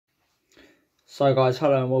So guys,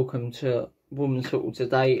 hello and welcome to Women's Football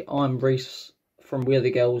Today. I'm Reece from We're the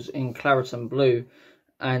Girls in Claret and Blue,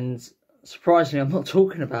 and surprisingly I'm not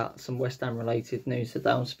talking about some West Ham related news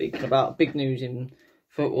today. I'm speaking about big news in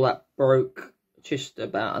football that broke just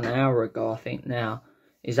about an hour ago, I think now,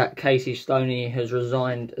 is that Stoney has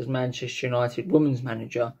resigned as Manchester United Women's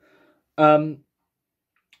manager. I'm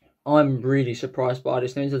really surprised by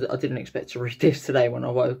this news. I didn't expect to read this today when I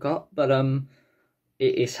woke up, but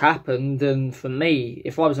it's happened, and for me,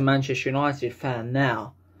 if I was a Manchester United fan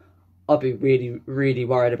now, I'd be really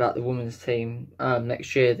worried about the women's team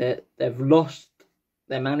next year. That they've lost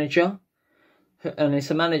their manager, and it's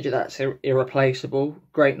a manager that's irreplaceable.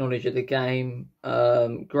 Great knowledge of the game,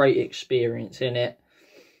 great experience in it,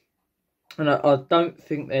 and I don't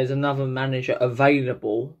think there's another manager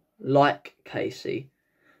available like Casey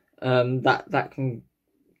that can,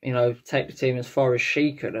 take the team as far as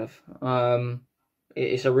she could have.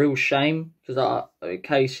 It's a real shame because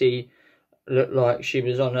Casey looked like she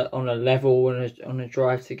was on a level and on a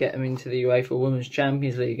drive to get them into the UEFA Women's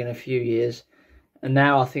Champions League in a few years, and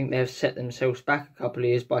now I think they've set themselves back a couple of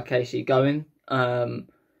years by Casey going.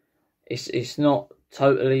 It's not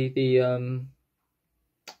totally the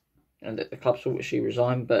club thought she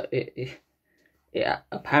resigned, but it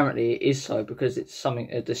apparently it is so because it's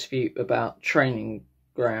a dispute about training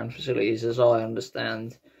ground facilities, as I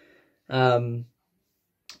understand.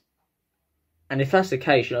 And if that's the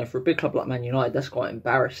case, for a big club like Man United, that's quite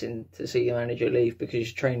embarrassing to see your manager leave because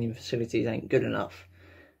his training facilities ain't good enough.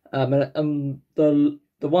 And the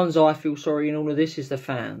ones I feel sorry in all of this is the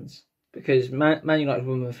fans, because Man United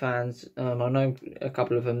Women fans, I know a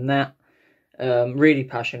couple of them now, really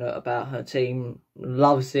passionate about her team,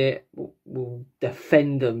 loves it, will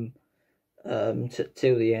defend them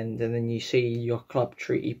till the end, and then you see your club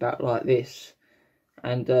treat you back like this.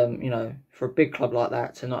 And, for a big club like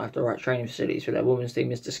that to not have the right training facilities for their women's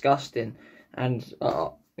team is disgusting. And,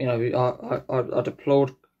 I'd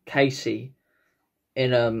applaud Casey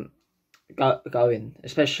in going,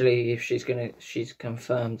 especially if she's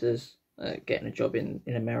confirmed as getting a job in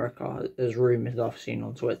America, as rumours I've seen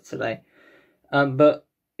on Twitter today. But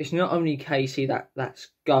it's not only Casey that's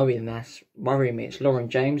going that's worrying me, it's Lauren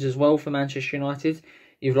James as well for Manchester United.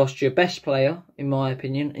 You've lost your best player, in my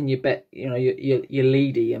opinion, and your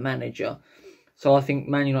leader, your manager. So I think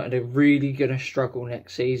Man United are really going to struggle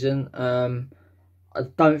next season. I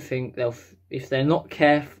don't think if they're not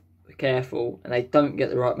careful and they don't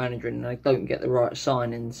get the right manager and they don't get the right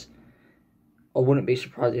signings, I wouldn't be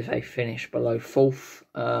surprised if they finish below 4th.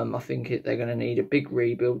 I think they're going to need a big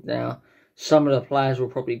rebuild now. Some of the players will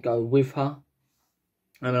probably go with her.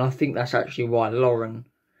 I think that's actually why Lauren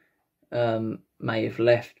may have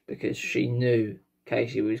left, because she knew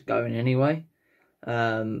Casey was going anyway.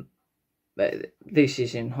 But this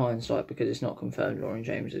is in hindsight because it's not confirmed Lauren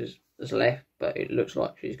James has left, but it looks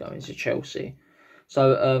like she's going to Chelsea.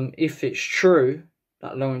 So if it's true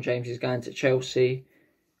that Lauren James is going to Chelsea,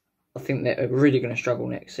 I think they're really going to struggle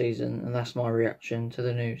next season, and that's my reaction to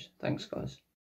the news. Thanks, guys.